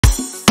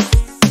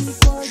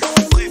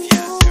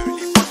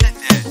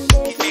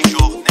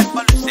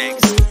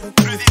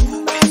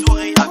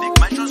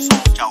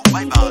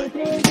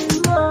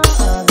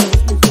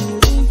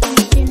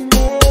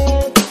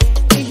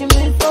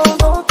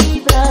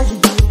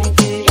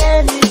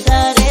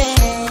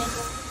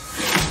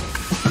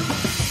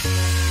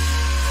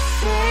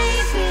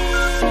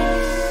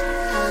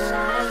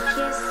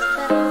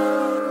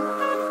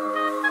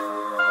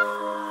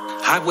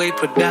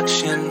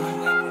production.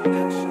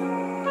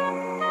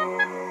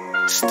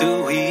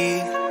 Stewie,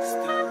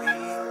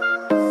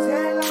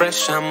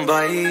 fresh and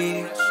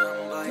bite.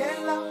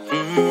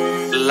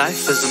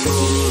 Life is a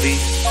movie,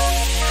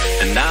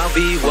 and I'll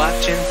be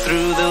watching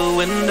through the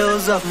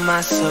windows of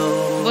my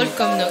soul.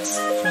 Volcom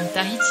from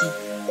Tahiti.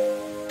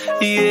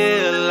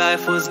 Yeah,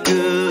 life was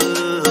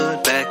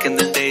good back in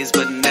the days,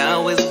 but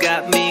now it's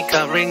got me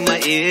covering my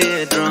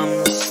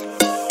eardrums.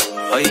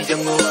 Ay,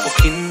 yang mo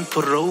pukin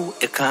puro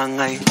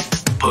ikangay.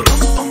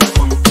 Purum pum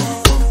pum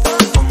pum pum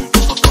pum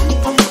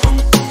pum pum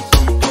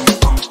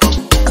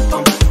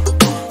pum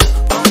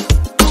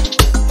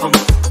pum.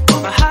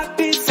 My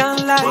heartbeat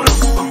sound like.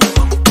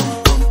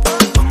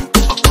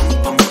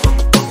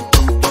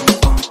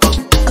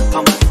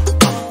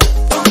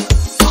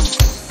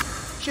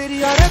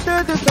 Chérie, arrête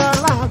de faire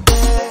la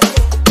bête.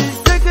 Tu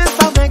sais que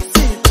ça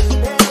m'excite.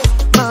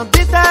 Ma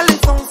bite elle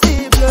est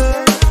sensible.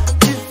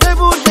 Tu fais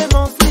bouger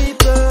mon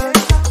slip.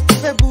 Tu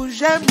fais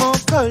bouger mon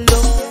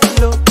colo.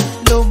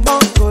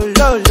 Mon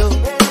cololo.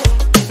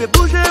 Tu fais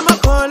bouger mon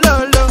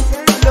cololo.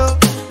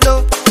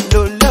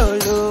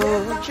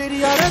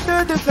 Chérie,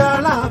 arrête de faire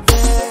la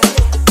bête.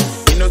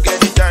 You no get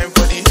the time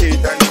for the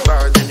hate and the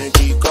bad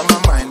energy. Come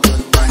on, mind,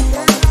 don't mind,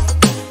 mama.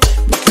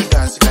 Make you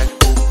dance like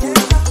Coco.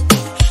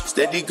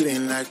 Steady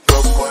green like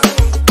popcorn.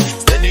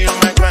 Steady on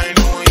my grind,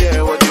 oh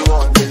yeah, what you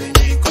want, telling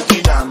me.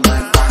 Cookie down my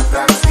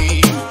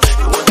fantasy.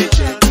 You want to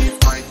check if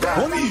my dad.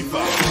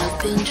 I've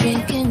been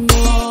drinking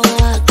more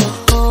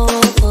alcohol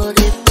for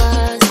the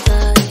past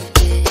 5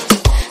 days.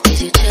 Did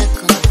you check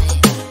on me?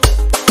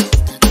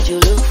 Now did you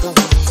look for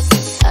me?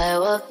 I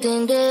walked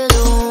in the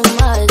room,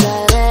 eyes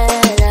are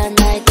red, and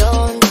I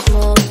don't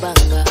smoke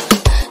banga.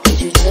 Did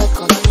you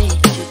check on me?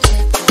 Did you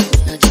check on me?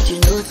 Now did you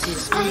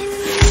notice me?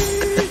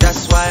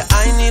 That's why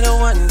I need a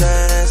one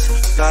dance.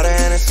 Got a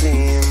Hennessy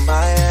in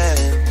my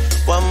hand.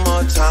 One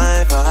more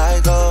time before I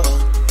go.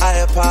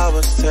 Higher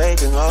powers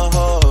taking a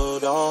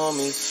hold on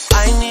me.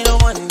 I need a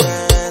one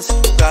dance.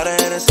 Got a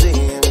Hennessy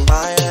in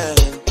my hand.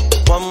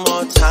 One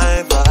more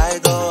time before I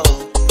go.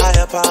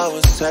 Higher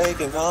powers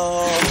taking a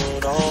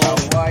hold on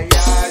me.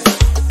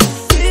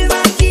 Tu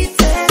m'as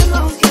quitté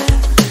mon cœur,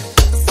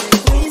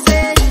 c'est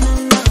brisé,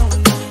 non.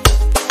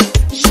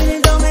 Je n'ai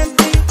dans mes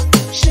plus,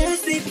 je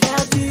suis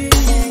perdue.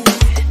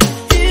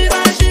 Tu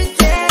m'as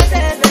jeté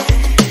bébé,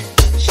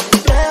 je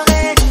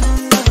pleurais,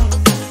 non.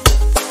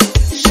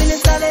 Je ne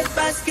savais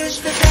pas ce que je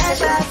faisais,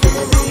 j'avais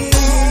vu.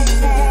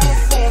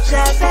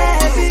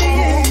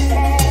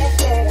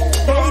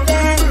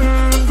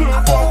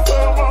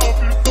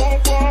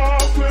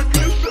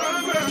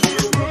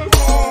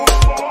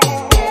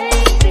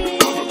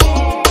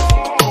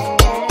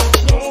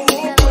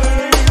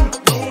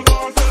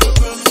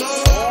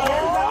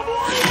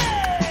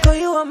 Call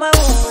you are my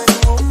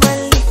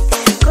woman,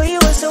 call you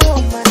as a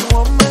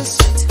woman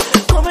sweet.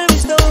 Come and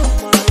Mr.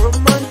 Woman,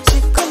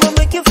 romantic. Come and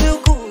make you feel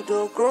good,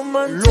 oh,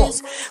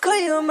 romantic. Call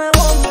you my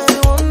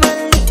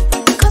woman,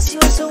 cause you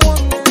as a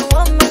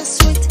woman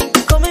sweet.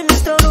 Come and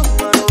Mr.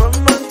 Woman,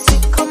 romantic.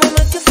 Come and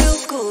make you feel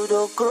good,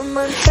 oh,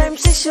 romantic. Time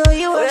to show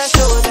you, I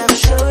show them.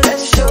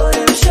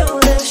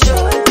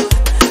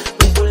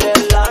 People let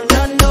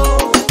London know.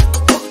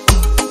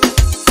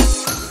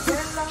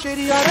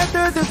 Chérie,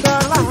 arrête de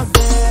faire la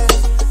bête.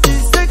 Tu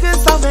sais que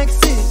ça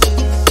m'excite.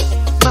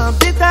 Ma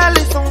bite elle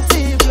est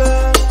sensible.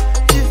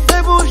 Tu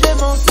fais bouger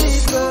mon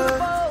slip.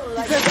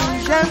 Tu fais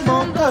bouger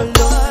mon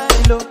colo.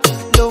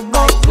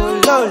 Mon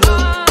cololo.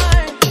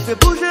 Tu fais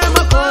bouger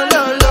mon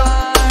cololo.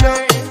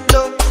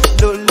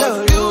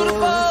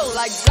 Beautiful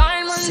like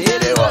diamonds in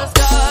the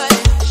sky.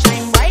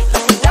 Shine bright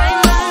like a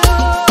diamond.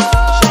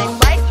 Shine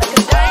bright like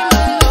a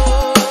diamond.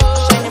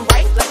 Shining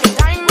bright like a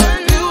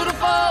diamond.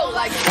 Beautiful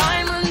like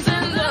diamonds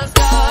in the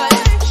sky.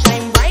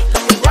 Shine bright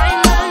like a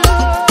diamond.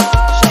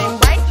 Shine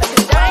bright like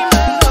a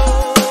diamond.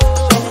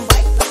 Shining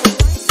bright like a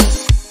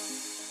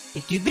diamond.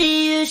 Et tu brilles